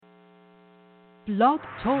Blog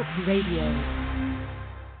Talk Radio.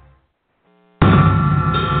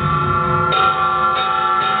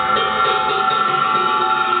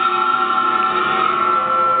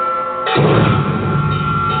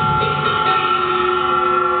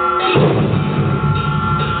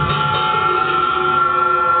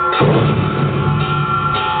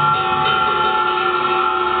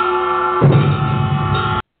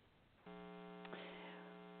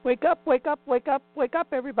 Wake up, wake up, wake up, wake up,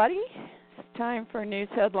 everybody. It's time for news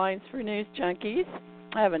headlines for news junkies.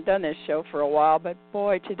 I haven't done this show for a while, but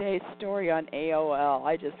boy, today's story on AOL,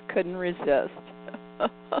 I just couldn't resist.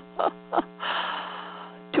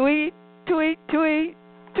 Tweet, tweet, tweet,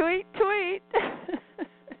 tweet, tweet.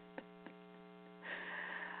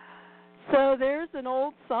 So there's an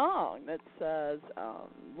old song that says,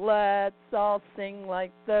 let's all sing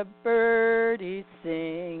like the birdies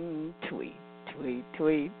sing. Tweet, tweet,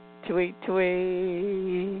 tweet, tweet,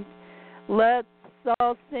 tweet. Let's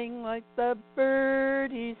all sing like the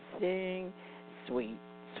birdies sing. Sweet,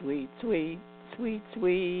 sweet, sweet, sweet,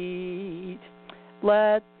 sweet.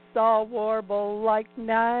 Let's all warble like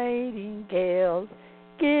nightingales.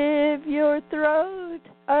 Give your throat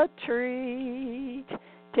a treat.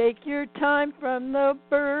 Take your time from the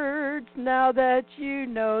birds now that you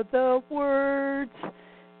know the words.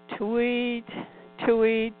 Tweet,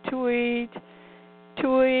 tweet, tweet,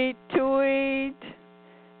 tweet, tweet,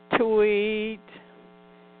 tweet,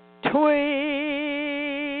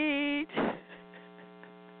 tweet.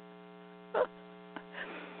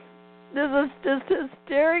 This is just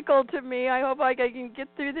hysterical to me. I hope I can get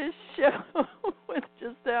through this show with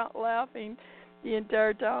just out laughing the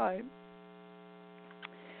entire time.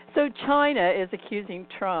 So China is accusing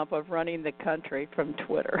Trump of running the country from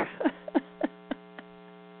Twitter.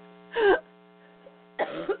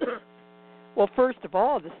 Well, first of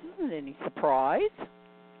all, this isn't any surprise.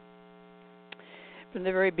 From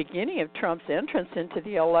the very beginning of Trump's entrance into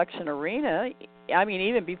the election arena, I mean,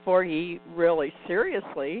 even before he really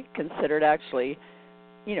seriously considered actually,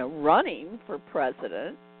 running for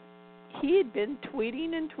president, he had been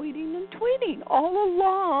tweeting and tweeting and tweeting all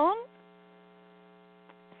along.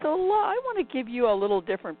 So I want to give you a little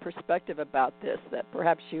different perspective about this that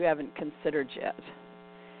perhaps you haven't considered yet.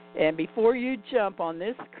 And before you jump on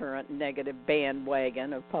this current negative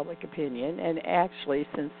bandwagon of public opinion, and actually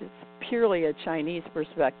since it's purely a Chinese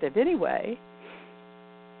perspective anyway,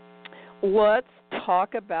 let's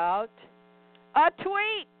talk about a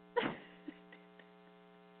tweet.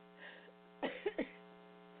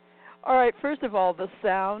 All right, first of all, the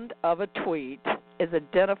sound of a tweet is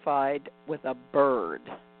identified with a bird.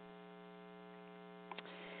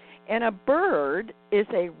 And a bird is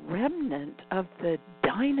a remnant of the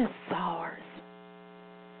dinosaurs.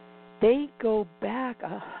 They go back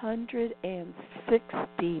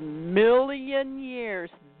 160 million years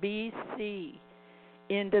BC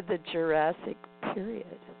into the Jurassic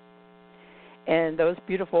period. And those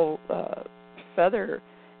beautiful feather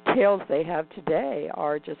tails they have today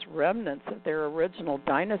are just remnants of their original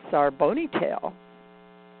dinosaur bony tail.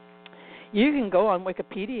 You can go on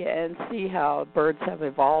Wikipedia and see how birds have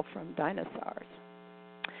evolved from dinosaurs.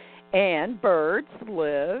 And birds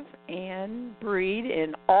live and breed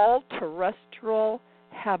in all terrestrial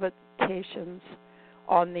habitations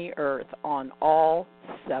on the earth, on all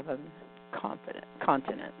 7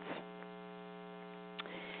 continents.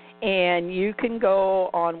 And you can go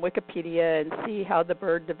on Wikipedia and see how the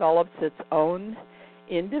bird develops its own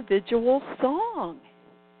individual song,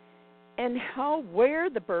 and where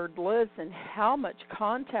the bird lives and how much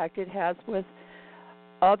contact it has with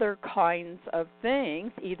other kinds of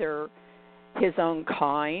things, either his own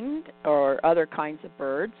kind or other kinds of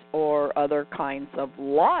birds or other kinds of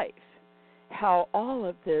life, how all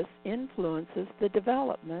of this influences the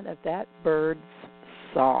development of that bird's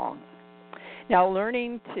song. Now,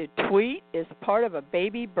 learning to tweet is part of a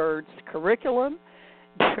baby bird's curriculum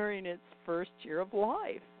during its first year of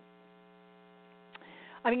life.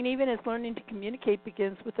 I mean, even as learning to communicate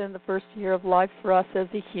begins within the first year of life for us as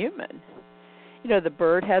a human. The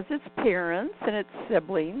bird has its parents and its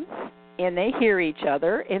siblings, and they hear each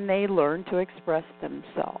other, and they learn to express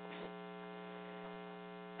themselves.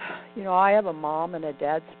 I have a mom and a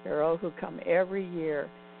dad sparrow who come every year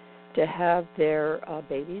to have their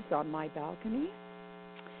babies on my balcony.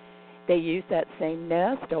 They use that same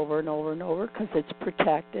nest over and over and over because it's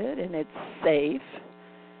protected and it's safe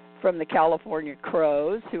from the California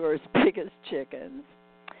crows, who are as big as chickens.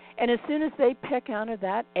 And as soon as they peck out of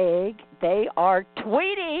that egg, they are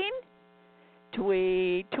tweeting.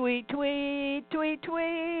 Tweet, tweet, tweet, tweet,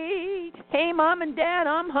 tweet. Hey, Mom and Dad,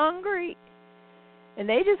 I'm hungry. And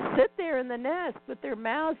they just sit there in the nest with their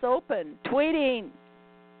mouths open, tweeting.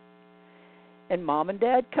 And Mom and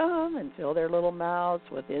Dad come and fill their little mouths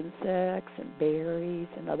with insects and berries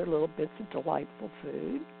and other little bits of delightful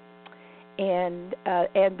food. And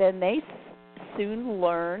then they soon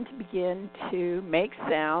learn to begin to make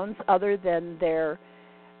sounds other than their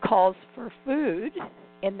calls for food.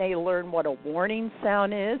 And they learn what a warning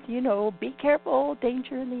sound is. You know, be careful,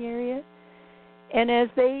 danger in the area. And as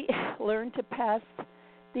they learn to pass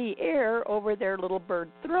the air over their little bird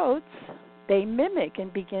throats, they mimic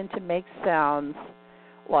and begin to make sounds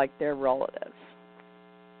like their relatives.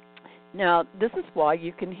 Now, this is why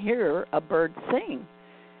you can hear a bird sing,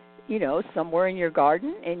 you know, somewhere in your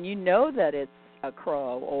garden, and you know that it's a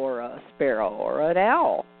crow or a sparrow or an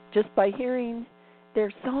owl just by hearing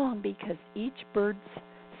their song, because each bird's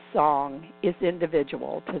song is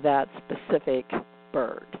individual to that specific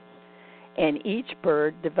bird. And each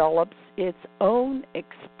bird develops its own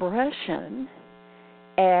expression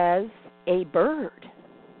as a bird.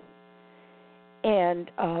 And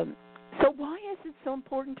so why is it so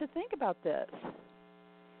important to think about this?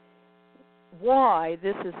 Why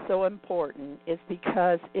this is so important is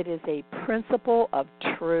because it is a principle of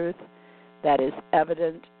truth that is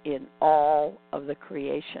evident in all of the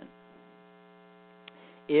creation.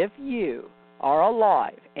 If you are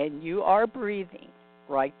alive and you are breathing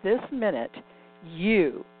right this minute,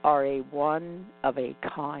 you are a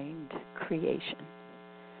one-of-a-kind creation.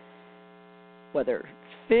 Whether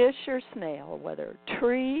fish or snail, whether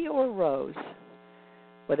tree or rose,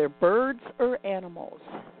 whether birds or animals,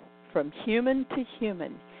 from human to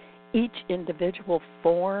human, each individual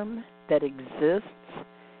form that exists.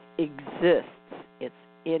 It's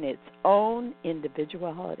in its own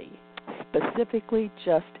individuality, specifically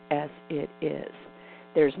just as it is.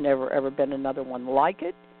 There's never ever been another one like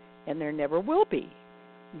it, and there never will be.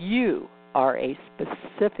 You are a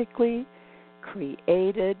specifically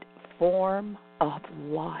created form of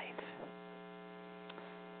life.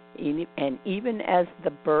 And even as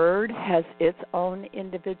the bird has its own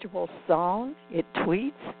individual song, it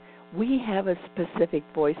tweets, we have a specific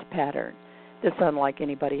voice pattern that's unlike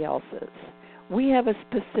anybody else's. We have a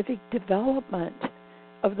specific development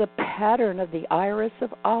of the pattern of the iris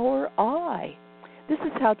of our eye. This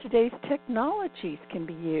is how today's technologies can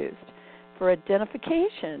be used for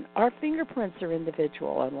identification. Our fingerprints are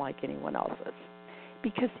individual, unlike anyone else's,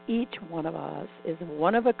 because each one of us is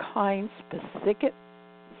one of a kind, specific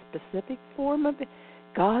form of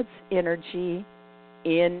God's energy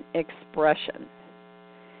in expression.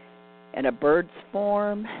 And a bird's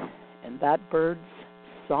form and that bird's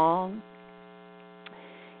song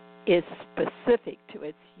is specific to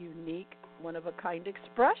its unique one-of-a-kind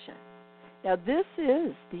expression. Now, this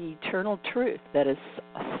is the eternal truth that is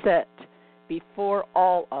set before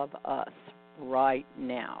all of us right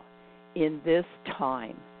now in this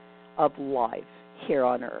time of life here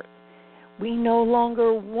on earth. We no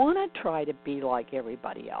longer want to try to be like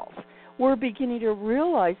everybody else. We're beginning to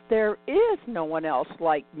realize there is no one else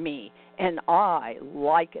like me, and I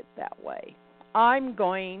like it that way. I'm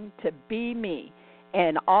going to be me,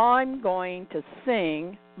 and I'm going to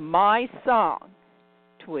sing my song.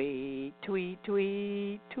 Tweet, tweet,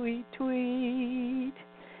 tweet, tweet, tweet.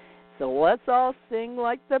 So let's all sing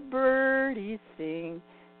like the birdies sing.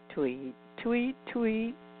 Tweet, tweet,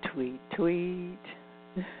 tweet, tweet, tweet.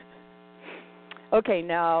 Okay,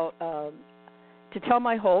 now, to tell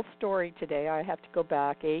my whole story today, I have to go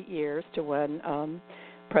back 8 years to when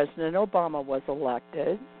President Obama was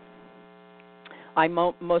elected.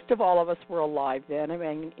 Most of all of us were alive then. I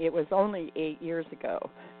mean, it was only 8 years ago.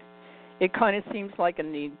 It kind of seems like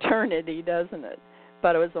an eternity, doesn't it?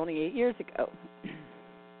 But it was only 8 years ago.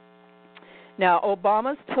 Now,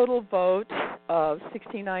 Obama's total vote of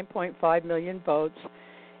 69.5 million votes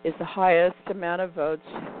is the highest amount of votes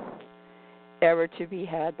ever to be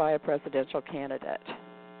had by a presidential candidate.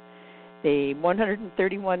 The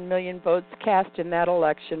 131 million votes cast in that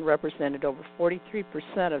election represented over 43%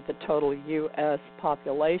 of the total U.S.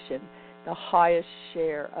 population, the highest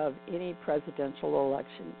share of any presidential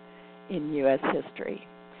election in U.S. history.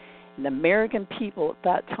 And the American people at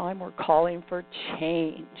that time were calling for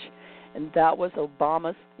change, and that was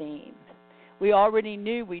Obama's theme. We already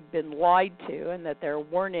knew we'd been lied to and that there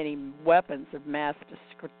weren't any weapons of mass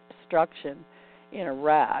destruction in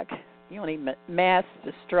Iraq. The only mass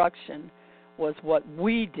destruction was what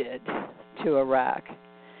we did to Iraq.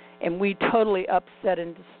 And we totally upset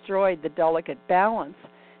and destroyed the delicate balance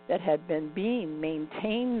that had been being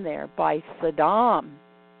maintained there by Saddam.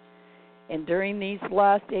 And during these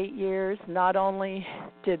last 8 years, not only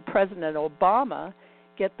did President Obama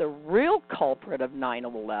get the real culprit of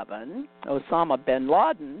 9/11, Osama bin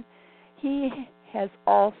Laden, he has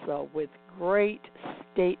also, with great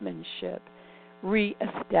statesmanship,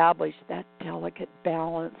 reestablished that delicate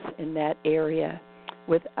balance in that area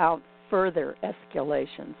without further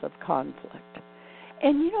escalations of conflict.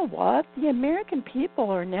 And you know what? The American people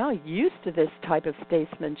are now used to this type of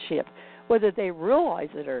statesmanship, whether they realize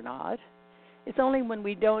it or not. It's only when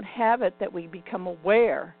we don't have it that we become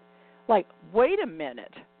aware. Like, wait a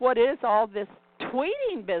minute, what is all this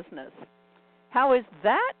tweeting business? How is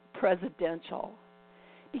that presidential?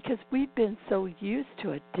 Because we've been so used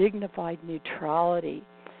to a dignified neutrality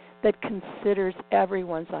that considers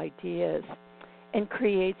everyone's ideas and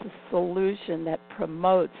creates a solution that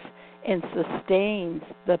promotes and sustains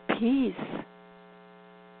the peace.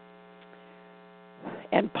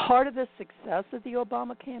 And part of the success of the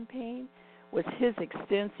Obama campaign was his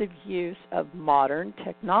extensive use of modern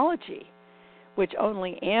technology, which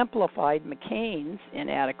only amplified McCain's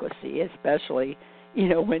inadequacy, especially,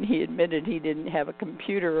 when he admitted he didn't have a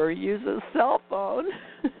computer or use a cell phone.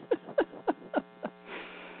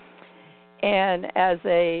 And as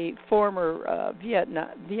a former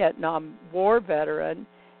Vietnam War veteran,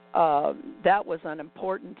 that was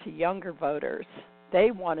unimportant to younger voters.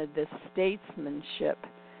 They wanted this statesmanship,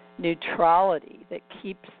 neutrality that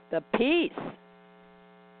keeps the peace.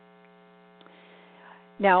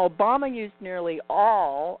 Now, Obama used nearly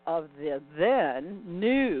all of the then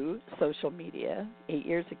new social media 8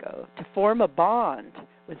 years ago to form a bond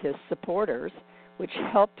with his supporters, which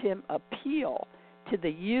helped him appeal to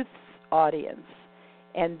the youth's audience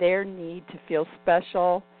and their need to feel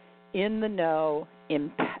special, in the know,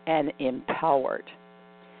 and empowered.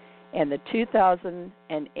 And the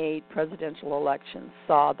 2008 presidential election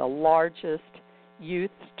saw the largest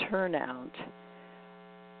youth turnout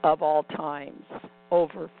of all times,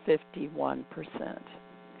 over 51%.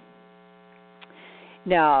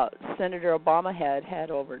 Now, Senator Obama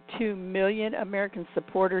had over 2 million American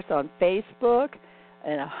supporters on Facebook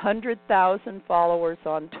and 100,000 followers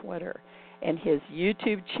on Twitter. And his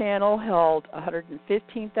YouTube channel held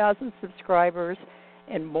 115,000 subscribers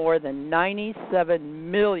and more than 97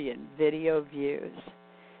 million video views.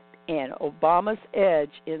 And Obama's edge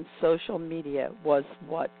in social media was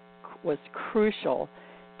what was crucial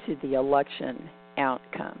to the election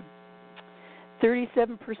outcome.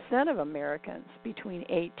 37% of Americans between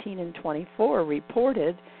 18 and 24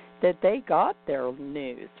 reported that they got their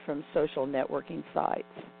news from social networking sites.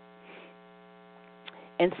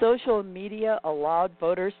 And social media allowed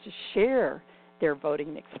voters to share their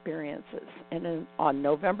voting experiences. And on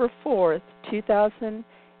November 4th,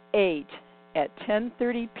 2008, at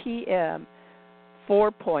 10:30 p.m.,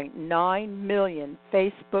 4.9 million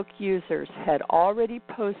Facebook users had already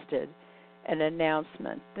posted an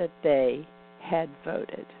announcement that they had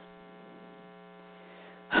voted.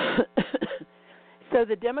 So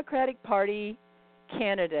the Democratic Party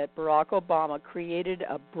candidate, Barack Obama, created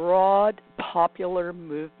a broad popular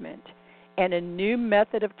movement and a new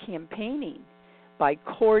method of campaigning by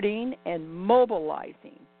courting and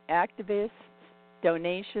mobilizing activists,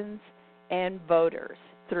 donations, and voters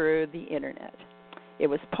through the Internet. It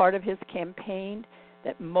was part of his campaign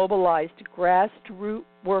that mobilized grassroots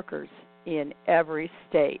workers in every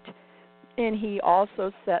state. And he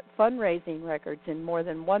also set fundraising records in more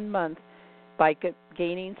than 1 month by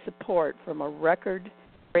gaining support from a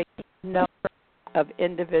record-breaking number of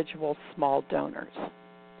individual small donors.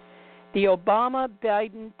 The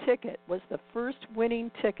Obama-Biden ticket was the first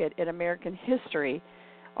winning ticket in American history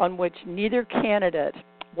on which neither candidate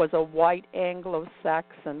was a white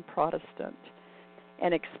Anglo-Saxon Protestant,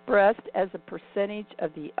 and expressed as a percentage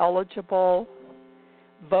of the eligible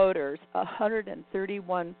voters,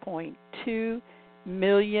 131.2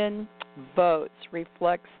 million votes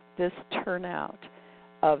reflects this turnout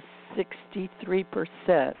of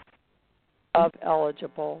 63% of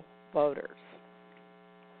eligible voters.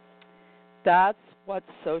 That's what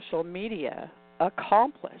social media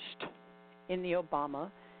accomplished in the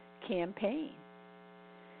Obama campaign.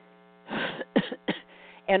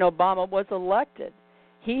 And Obama was elected.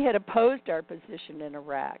 He had opposed our position in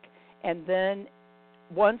Iraq, and then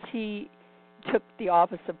once he took the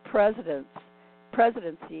office of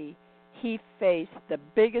presidency, he faced the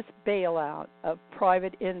biggest bailout of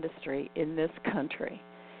private industry in this country,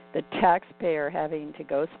 the taxpayer having to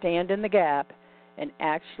go stand in the gap and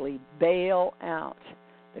actually bail out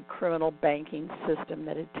the criminal banking system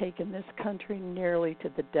that had taken this country nearly to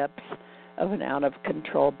the depths of an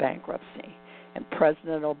out-of-control bankruptcy. And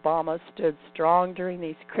President Obama stood strong during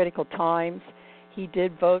these critical times. He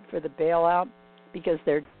did vote for the bailout because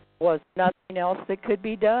there was nothing else that could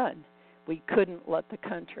be done. We couldn't let the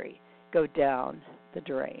country go down the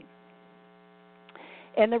drain.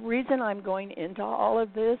 And the reason I'm going into all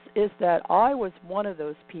of this is that I was one of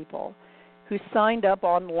those people who signed up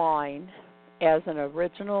online as an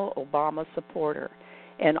original Obama supporter,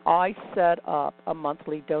 and I set up a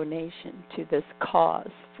monthly donation to this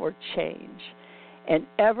cause for change. And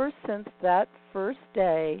ever since that first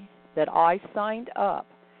day that I signed up,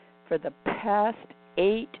 for the past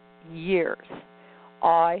 8 years,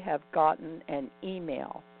 I have gotten an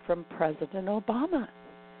email from President Obama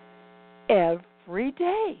every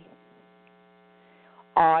day.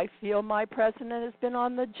 I feel my president has been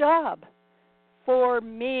on the job for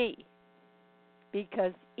me,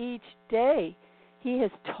 because each day he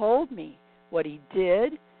has told me what he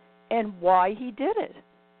did and why he did it.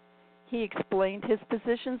 He explained his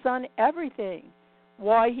positions on everything,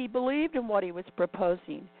 why he believed in what he was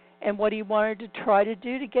proposing, and what he wanted to try to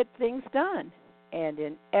do to get things done. And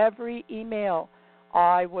in every email,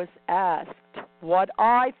 I was asked what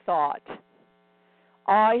I thought.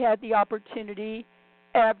 I had the opportunity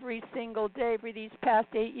every single day for these past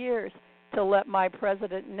 8 years to let my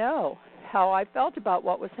president know how I felt about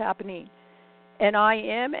what was happening. And I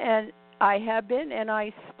am, and I have been, and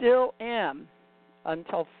I still am,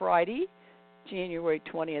 until Friday, January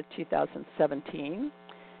 20th, 2017,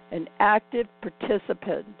 an active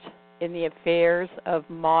participant in the affairs of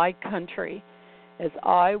my country as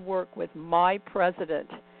I work with my president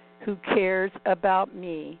who cares about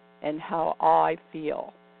me and how I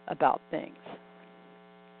feel about things.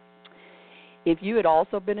 If you had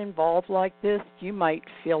also been involved like this, you might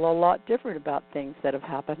feel a lot different about things that have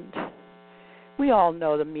happened. We all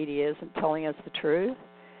know the media isn't telling us the truth.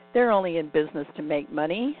 They're only in business to make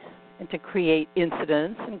money and to create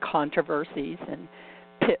incidents and controversies and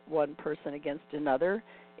pit one person against another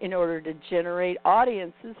in order to generate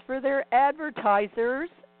audiences for their advertisers.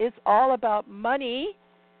 It's all about money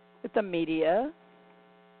with the media.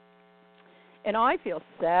 And I feel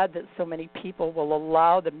sad that so many people will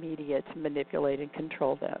allow the media to manipulate and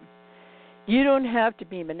control them. You don't have to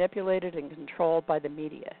be manipulated and controlled by the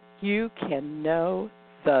media. You can know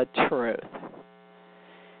the truth.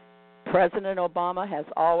 President Obama has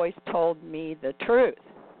always told me the truth.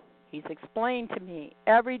 He's explained to me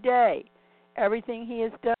every day everything he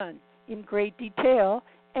has done in great detail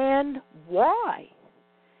and why.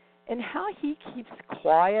 And how he keeps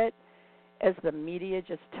quiet as the media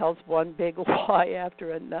just tells one big lie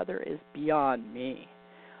after another is beyond me.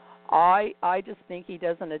 I just think he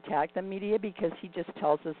doesn't attack the media because he just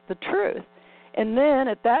tells us the truth. And then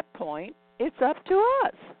at that point, it's up to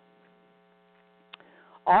us.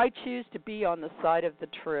 I choose to be on the side of the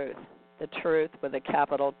truth with a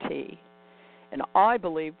capital T. And I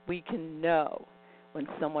believe we can know when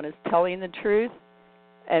someone is telling the truth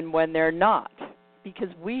and when they're not, because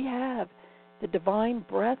we have the divine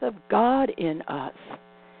breath of God in us.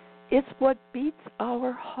 It's what beats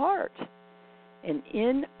our heart. And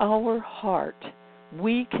in our heart,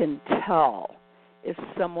 we can tell if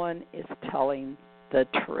someone is telling the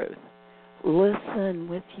truth. Listen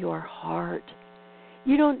with your heart.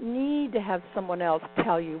 You don't need to have someone else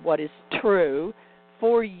tell you what is true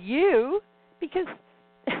for you, because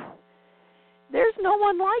there's no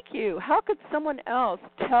one like you. How could someone else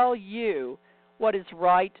tell you what is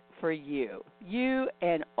right for you? You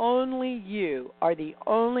and only you are the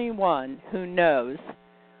only one who knows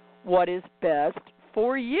what is best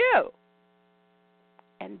for you.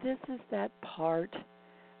 And this is that part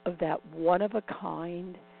of that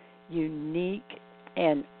one-of-a-kind, unique,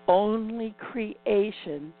 and only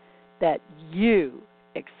creation that you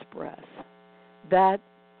express. That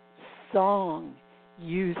song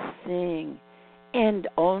you sing, and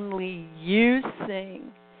only you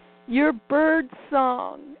sing. Your bird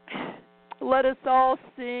song. Let us all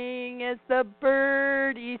sing as the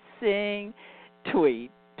birdies sing.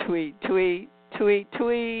 Tweet, tweet, tweet, tweet,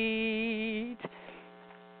 tweet.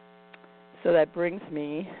 So that brings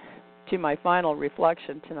me to my final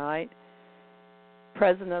reflection tonight.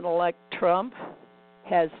 President-elect Trump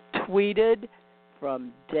has tweeted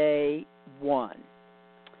from day one.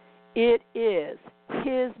 It is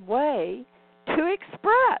his way to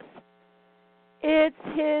express. It's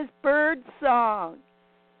his bird song.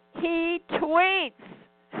 He tweets.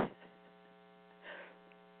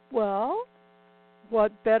 Well,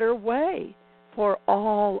 what better way for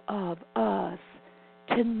all of us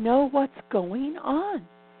to know what's going on?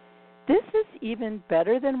 This is even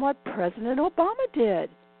better than what President Obama did,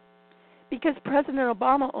 because President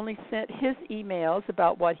Obama only sent his emails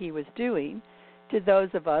about what he was doing to those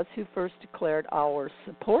of us who first declared our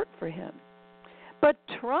support for him. But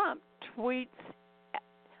Trump tweets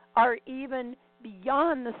are even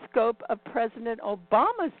beyond the scope of President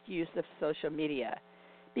Obama's use of social media,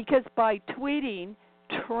 because by tweeting,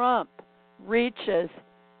 Trump reaches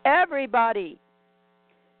everybody.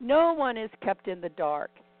 No one is kept in the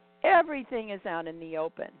dark. Everything is out in the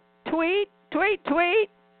open. Tweet, tweet, tweet,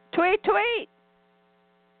 tweet, tweet.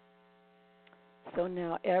 So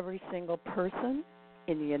now every single person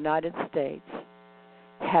in the United States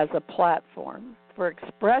has a platform for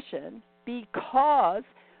expression because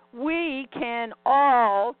we can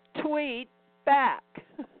all tweet back.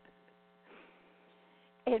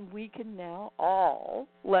 And we can now all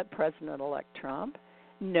let President-elect Trump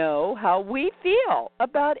know how we feel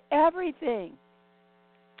about everything.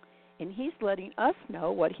 And he's letting us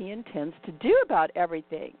know what he intends to do about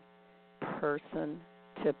everything, person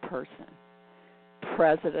to person,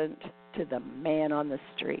 president to the man on the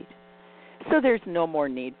street. So there's no more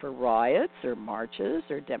need for riots or marches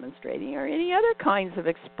or demonstrating or any other kinds of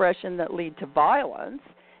expression that lead to violence.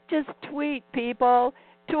 Just tweet, people.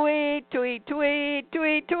 Tweet, tweet, tweet,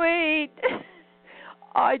 tweet, tweet.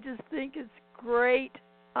 I just think it's great.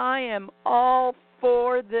 I am all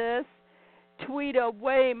for this. Tweet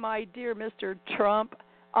away, my dear Mr. Trump.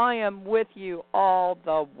 I am with you all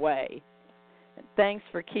the way. And thanks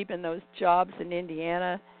for keeping those jobs in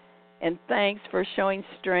Indiana. And thanks for showing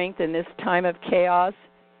strength in this time of chaos.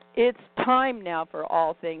 It's time now for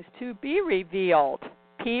all things to be revealed.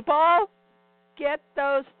 People, get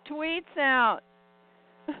those tweets out.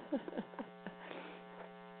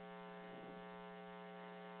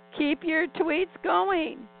 Keep your tweets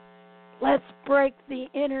going. Let's break the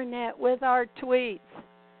internet with our tweets.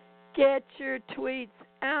 Get your tweets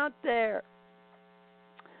out there.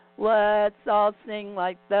 Let's all sing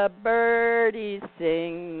like the birdies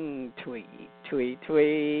sing. Tweet, tweet,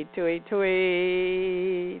 tweet, tweet,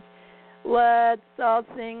 tweet. Let's all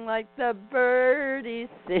sing like the birdies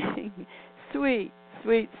sing. Sweet,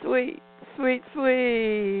 sweet, sweet, sweet,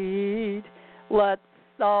 sweet. Let's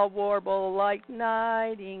all warble like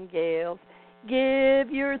nightingales.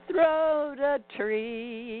 Give your throat a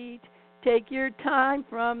treat. Take your time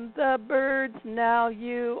from the birds. Now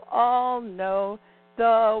you all know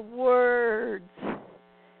the words.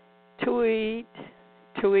 Tweet,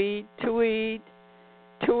 tweet, tweet,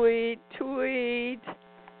 tweet, tweet,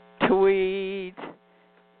 tweet,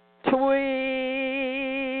 tweet.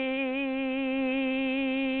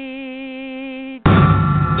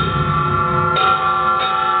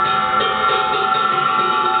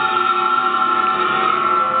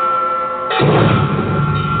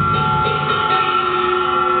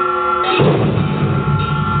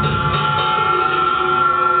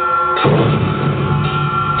 You